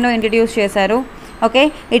 2017లో ఇంట్రడ్యూస్ చేశారు. Okay,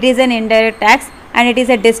 it is an indirect tax and it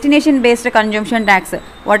is a destination based consumption tax.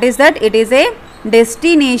 What is that? It is a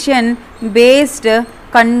destination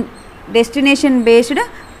based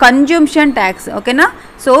consumption tax, ఓకేనా.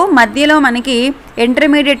 So మధ్యలో మనకి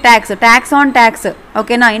intermediate tax on tax,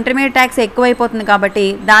 ఓకేనా. Intermediate tax ఎక్కువైపోతుంది కాబట్టి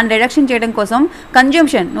దాన్ని reduction చేయడం కోసం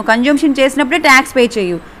నువ్వు కన్జ్యూమ్షన్ చేసినప్పుడే ట్యాక్స్ పే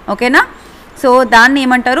చేయు, ఓకేనా. సో దాన్ని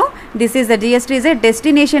ఏమంటారు? This is the GST is a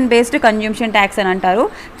destination based consumption tax అని అంటారు.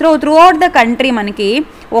 త్రూ అవుట్ ద కంట్రీ మనకి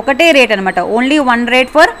ఒకటే రేట్ అనమాట, only one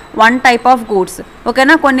rate for one type of goods,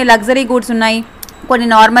 ఓకేనా. కొన్ని లగ్జరీ గూడ్స్ ఉన్నాయి, కొన్ని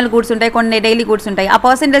నార్మల్ గూడ్స్ ఉంటాయి, కొన్ని డైలీ గూడ్స్ ఉంటాయి. ఆ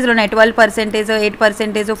పర్సెంటేజ్లో ఉన్నాయి 12%,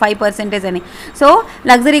 8%, 5% అని. సో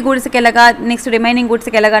లగ్జరీ గూడ్స్కి ఎలాగా, నెక్స్ట్ రిమైనింగ్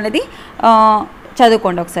గూడ్స్కి ఎలాగా అనేది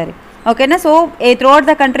చదువుకోండి ఒకసారి, ఓకేనా. So through out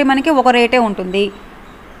the country మనకి ఒక రేటే ఉంటుంది.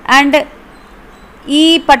 అండ్ ఈ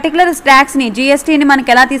పర్టికులర్ ట్యాక్స్ని జిఎస్టీని మనకి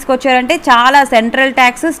ఎలా తీసుకొచ్చారంటే చాలా సెంట్రల్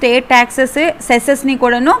ట్యాక్స్, స్టేట్ ట్యాక్సెస్, సెస్సెస్ని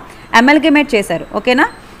కూడాను అమల్గమేట్ చేశారు, ఓకేనా.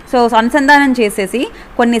 సో అనుసంధానం చేసేసి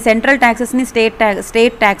కొన్ని సెంట్రల్ ట్యాక్సెస్ని,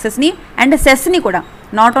 స్టేట్ ట్యాక్సెస్ని అండ్ సెస్ని కూడా,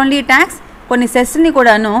 నాట్ ఓన్లీ ట్యాక్స్, కొన్ని సెస్ని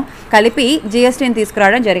కూడాను కలిపి జిఎస్టీని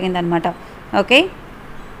తీసుకురావడం జరిగిందనమాట. Okay,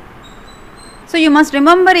 so you must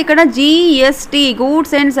remember ఇక్కడ GST,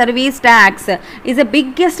 goods and service tax is the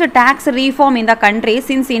biggest tax reform in the country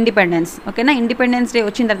since independence, ఓకేనా. ఇండిపెండెన్స్ డే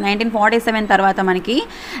వచ్చిన తర్వాత 1947 తర్వాత మనకి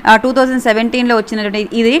 2017లో వచ్చినటువంటి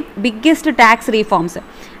ఇది biggest tax reforms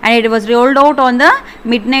and it was rolled out on the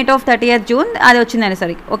midnight of 30th June, అది వచ్చిందని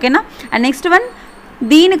sorry, ఓకేనా. అండ్ నెక్స్ట్ వన్,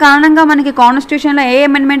 దీని కారణంగా మనకి కాన్స్టిట్యూషన్లో ఏ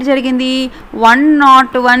అమెండ్మెంట్ జరిగింది?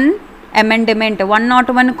 101 amendment,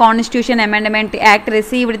 101 Constitution Amendment Act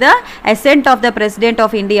received the assent of the President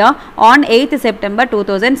of India on 8th September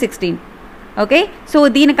 2016. Okay, so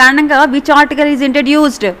దీని కారణంగా which article is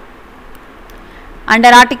introduced?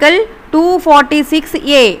 Under Article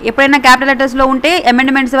 246A. ఎప్పుడైనా క్యాపిటల్ లెటర్స్లో ఉంటే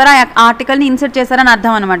అమెండ్మెంట్స్ ద్వారా ఆర్టికల్ని ఇన్సర్ట్ చేస్తారని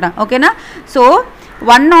అర్థం అనమాట, ఓకేనా. So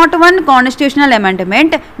 101 Constitutional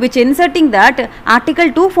Amendment which inserting that Article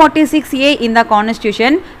 246A in the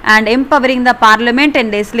Constitution and empowering the Parliament and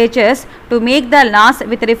legislatures to make the laws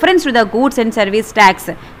with reference to the goods and service tax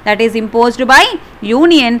that is imposed by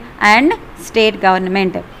Union and State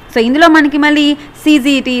Government. So ఇందులో మనకి మళ్ళీ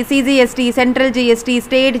CGT, CGST, central GST,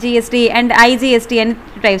 state GST and IGST అని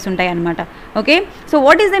types ఉంటాయి అన్నమాట. Okay, so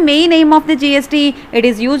what is the main aim of the GST? It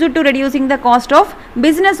is used to reducing the cost of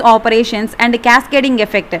business operations and cascading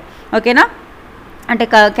effect. ఓకేనా, అంటే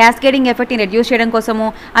cascading ఎఫెక్ట్ని reduce చేయడం కోసము,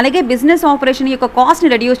 అలాగే business operation యొక్క కాస్ట్ని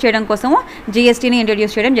reduce చేయడం కోసము జిఎస్టీని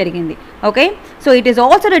ఇంట్రడ్యూస్ చేయడం జరిగింది. Okay, so it is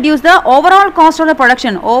also reduce the overall cost of the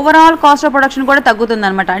production. Overall cost of production కూడా తగ్గుతుంది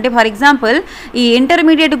అనమాట. అంటే ఫర్ ఎగ్జాంపుల్ ఈ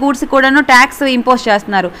ఇంటర్మీడియట్ గూడ్స్ కూడాను ట్యాక్స్ ఇంపోజ్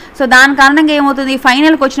చేస్తున్నారు. సో దాని కారణంగా ఏమవుతుంది,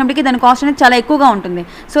 ఫైనల్కి వచ్చినప్పటికీ దాని కాస్ట్ అనేది చాలా ఎక్కువగా ఉంటుంది.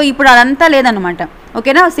 సో ఇప్పుడు అదంతా లేదనమాట.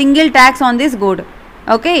 ఓకేనా, single tax on this good.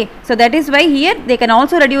 Okay, so that is why here they can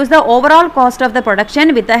also reduce the overall cost of the production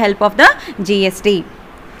with the help of the GST.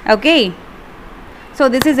 Okay, so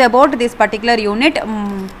this is about this particular unit,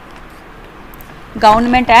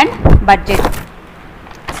 government and budget.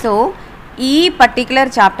 So ఈ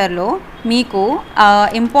particular చాప్టర్లో మీకు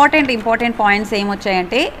important points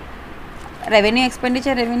ఏమొచ్చాయంటే revenue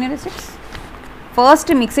expenditure, revenue receipts,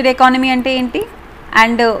 first mixed economy అంటే ఏంటి,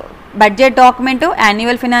 and budget document,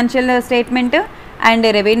 annual financial statement, and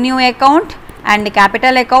revenue account and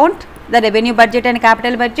capital account, the revenue budget and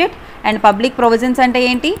capital budget, and public provisions ante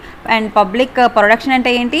enti, and public production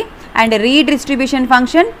ante enti, and redistribution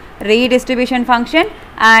function,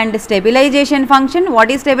 and stabilization function.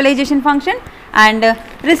 What is stabilization function? And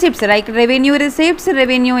receipts, like revenue receipts,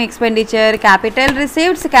 revenue expenditure, capital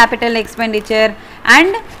receipts, capital expenditure,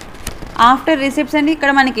 and after receipts and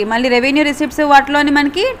ikkada manaki malli revenue receipts vatloni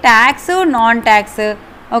manaki tax, non tax.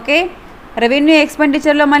 Okay, revenue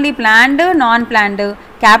ఎక్స్పెండిచర్లో మళ్ళీ planned, non planned,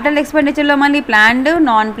 capital ఎక్స్పెండిచర్లో మళ్ళీ planned,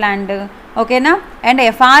 non planned. ఓకేనా, and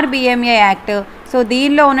FRBMA act. So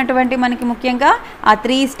దీనిలో ఉన్నటువంటి మనకి ముఖ్యంగా ఆ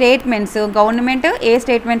 3 statements, government ఏ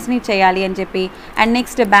స్టేట్మెంట్స్ని చేయాలి అని చెప్పి, అండ్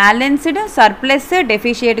నెక్స్ట్ బ్యాలెన్స్డ్, సర్ప్లస్,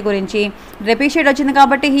 డెఫిషియేట్ గురించి. డెఫిషియేట్ వచ్చింది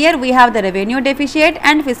కాబట్టి here we have the revenue డెఫిషియేట్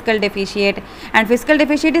and fiscal డెఫిషియేట్. And fiscal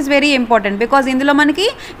డెఫిషియేట్ is very important because ఇందులో మనకి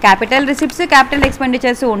క్యాపిటల్ రిసిప్ట్స్, క్యాపిటల్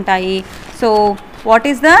ఎక్స్పెండిచర్స్ ఉంటాయి. So what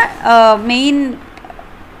is the main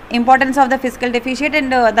importance of the fiscal deficit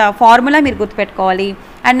and the formula మీరు గుర్తుపెట్టుకోవాలి.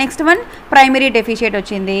 And next one primary డెఫిషియేట్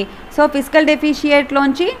వచ్చింది. So fiscal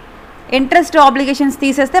డెఫిషియేట్లోంచి interest obligations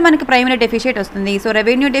తీసేస్తే మనకి primary డెఫిషియేట్ వస్తుంది. So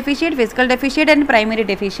revenue డెఫిషియేట్, fiscal డెఫిషియేట్ and primary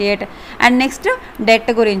డెఫిషియేట్. And next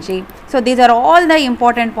debt గురించి. So these are all the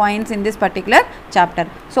important points in this particular chapter.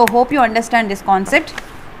 So hope you understand this concept.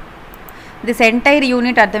 This entire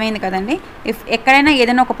unit అర్థమైంది కదండి. If ఎక్కడైనా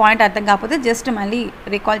ఏదైనా ఒక point అర్థం కాకపోతే just మళ్ళీ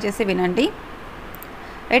recall చేసి వినండి.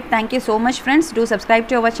 Right, thank you so much friends. Do subscribe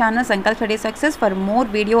to our channel Sankalp Study Success for more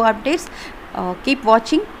video updates. Keep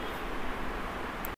watching.